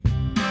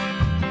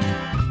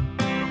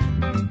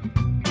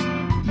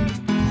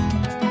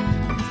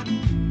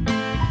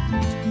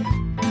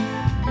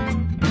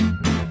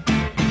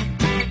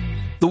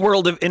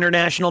world of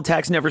international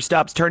tax never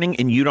stops turning,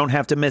 and you don't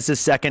have to miss a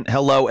second.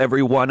 Hello,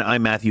 everyone.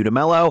 I'm Matthew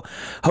DeMello,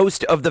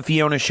 host of The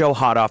Fiona Show,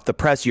 hot off the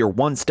press, your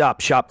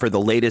one-stop shop for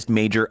the latest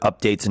major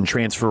updates and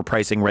transfer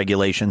pricing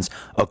regulations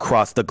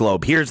across the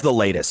globe. Here's the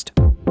latest.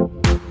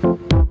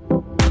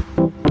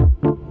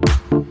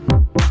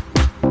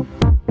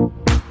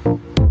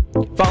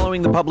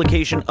 Following the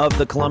publication of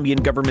the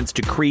Colombian government's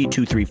Decree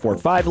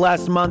 2345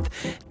 last month,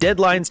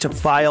 deadlines to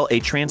file a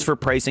transfer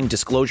pricing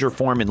disclosure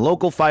form in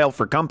local file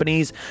for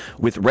companies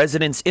with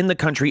residence in the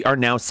country are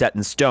now set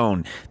in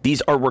stone.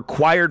 These are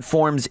required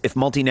forms if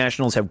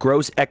multinationals have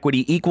gross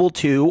equity equal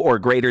to or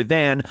greater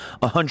than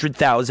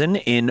 100,000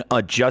 in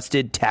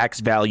adjusted tax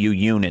value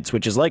units,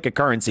 which is like a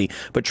currency,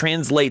 but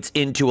translates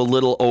into a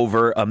little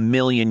over $1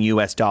 million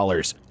US.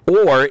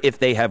 Or if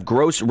they have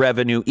gross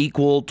revenue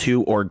equal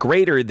to or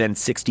greater than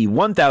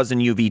 61,000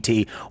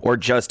 UVT, or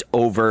just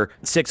over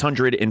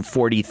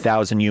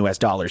 640,000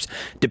 US.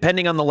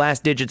 Depending on the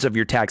last digits of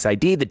your tax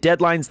ID, the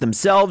deadlines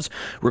themselves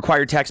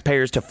require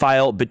taxpayers to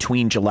file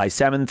between July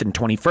 7th and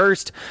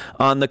 21st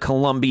on the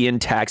Colombian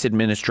Tax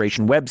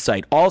Administration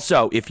website.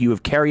 Also, if you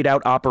have carried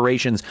out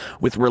operations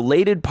with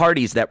related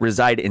parties that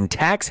reside in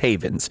tax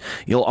havens,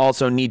 you'll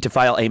also need to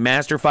file a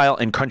master file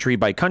and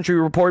country-by-country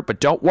report, but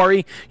don't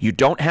worry, you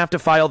don't have to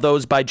file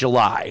those by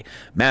July.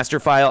 Master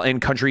file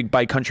and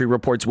country-by-country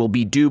reports will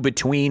be due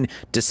between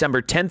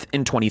December 10th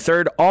and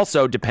 23rd,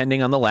 also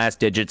depending on the last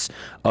digits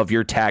of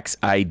your tax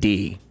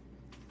ID.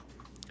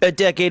 A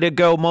decade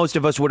ago, most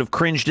of us would have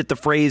cringed at the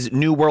phrase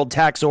New World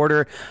Tax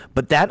Order,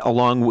 but that,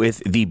 along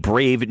with the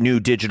brave new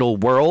digital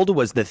world,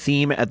 was the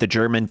theme at the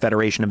German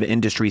Federation of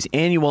Industry's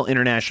annual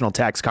International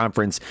Tax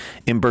Conference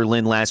in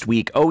Berlin last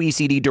week.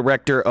 OECD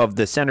Director of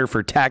the Center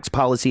for Tax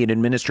Policy and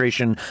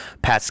Administration,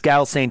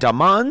 Pascal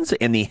Saint-Amans,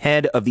 and the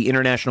head of the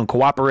International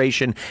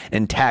Cooperation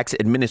and Tax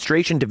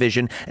Administration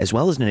Division, as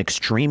well as an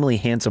extremely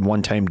handsome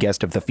one-time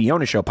guest of the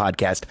Fiona Show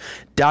podcast,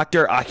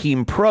 Dr.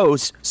 Achim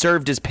Prost,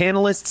 served as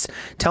panelists,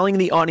 telling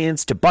the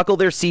audience to buckle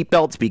their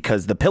seatbelts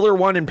because the Pillar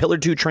 1 and Pillar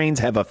 2 trains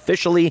have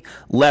officially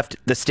left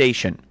the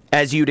station.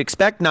 As you'd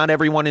expect, not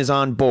everyone is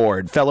on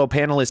board. Fellow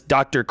panelist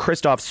Dr.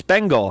 Christoph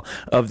Spengel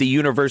of the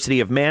University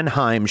of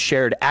Mannheim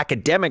shared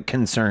academic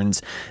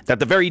concerns that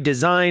the very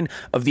design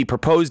of the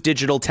proposed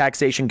digital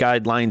taxation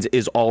guidelines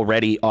is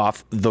already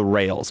off the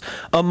rails.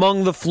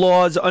 Among the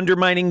flaws,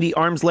 undermining the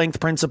arm's length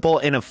principle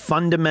and a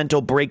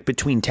fundamental break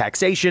between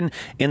taxation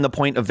and the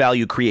point of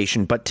value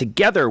creation. But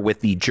together with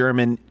the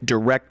German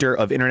Director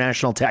of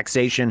International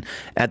Taxation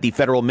at the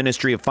Federal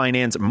Ministry of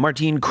Finance,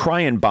 Martin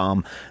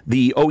Kreinbaum,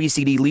 the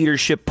OECD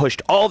leadership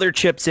pushed all their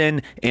chips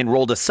in and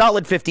rolled a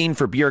solid 15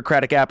 for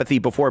bureaucratic apathy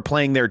before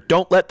playing their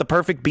 "don't let the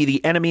perfect be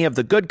the enemy of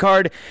the good"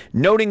 card,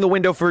 noting the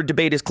window for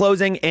debate is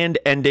closing and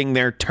ending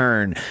their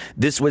turn.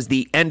 This was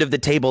the end of the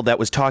table that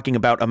was talking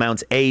about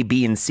amounts A,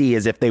 B, and C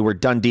as if they were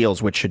done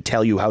deals, which should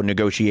tell you how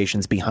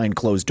negotiations behind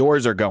closed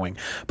doors are going.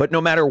 But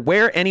no matter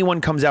where anyone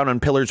comes out on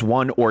Pillars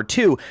 1 or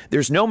 2,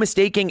 there's no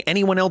mistaking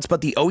anyone else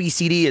but the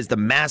OECD is the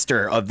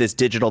master of this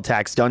digital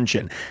tax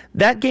dungeon.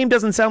 That game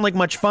doesn't sound like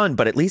much fun,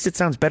 but at least it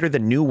sounds better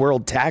than New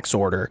World Tax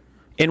Order.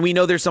 And we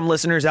know there's some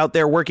listeners out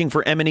there working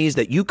for M&Es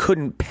that you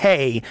couldn't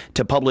pay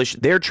to publish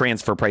their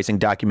transfer pricing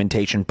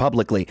documentation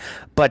publicly.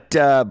 But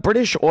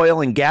British oil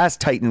and gas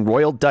titan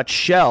Royal Dutch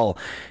Shell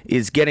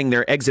is getting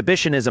their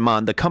exhibitionism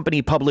on. The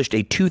company published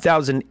a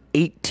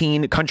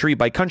 2018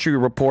 country-by-country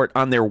report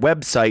on their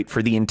website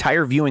for the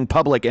entire viewing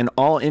public and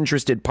all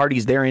interested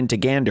parties therein to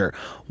gander.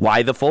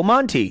 Why the full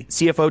Monty?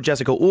 CFO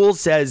Jessica Uhl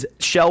says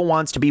Shell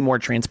wants to be more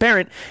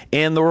transparent,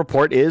 and the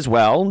report is,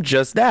 well,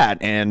 just that,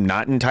 and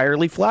not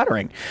entirely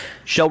flattering.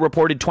 Shell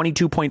reported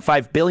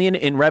 $22.5 billion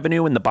in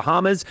revenue in the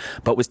Bahamas,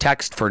 but was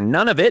taxed for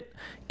none of it,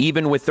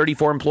 even with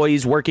 34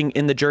 employees working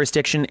in the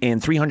jurisdiction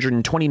and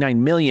 $329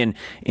 million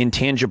in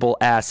tangible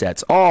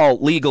assets. All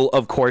legal,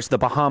 of course. The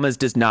Bahamas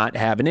does not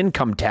have an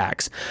income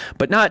tax,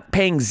 but not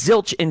paying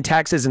zilch in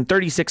taxes in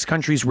 36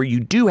 countries where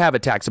you do have a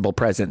taxable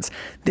presence.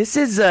 This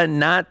is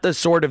not the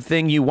sort of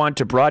thing you want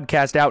to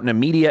broadcast out in a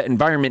media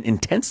environment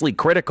intensely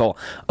critical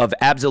of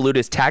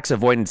absolutist tax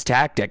avoidance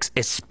tactics,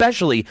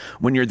 especially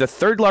when you're the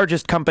third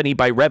largest company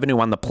by revenue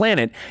on the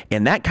planet,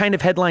 and that kind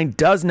of headline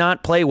does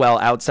not play well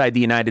outside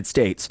the United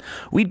States.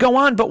 We'd go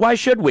on, but why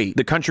should we?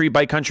 The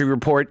country-by-country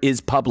report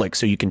is public,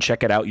 so you can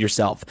check it out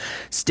yourself.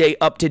 Stay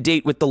up to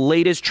date with the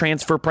latest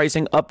transfer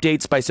pricing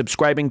updates by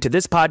subscribing to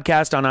this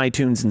podcast on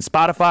iTunes and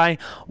Spotify.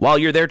 While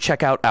you're there,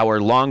 check out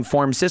our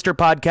long-form sister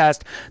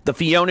podcast, The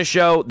Fiona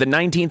Show. The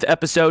 19th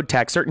episode,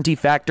 Tax Certainty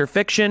Fact or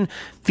Fiction,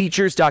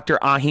 features Dr.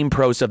 Achim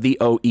Prost of the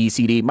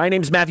OECD. My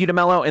name's Matthew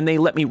DeMello, and they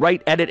let me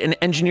write, edit, and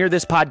engineer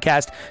this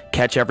podcast.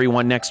 Catch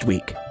everyone next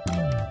week.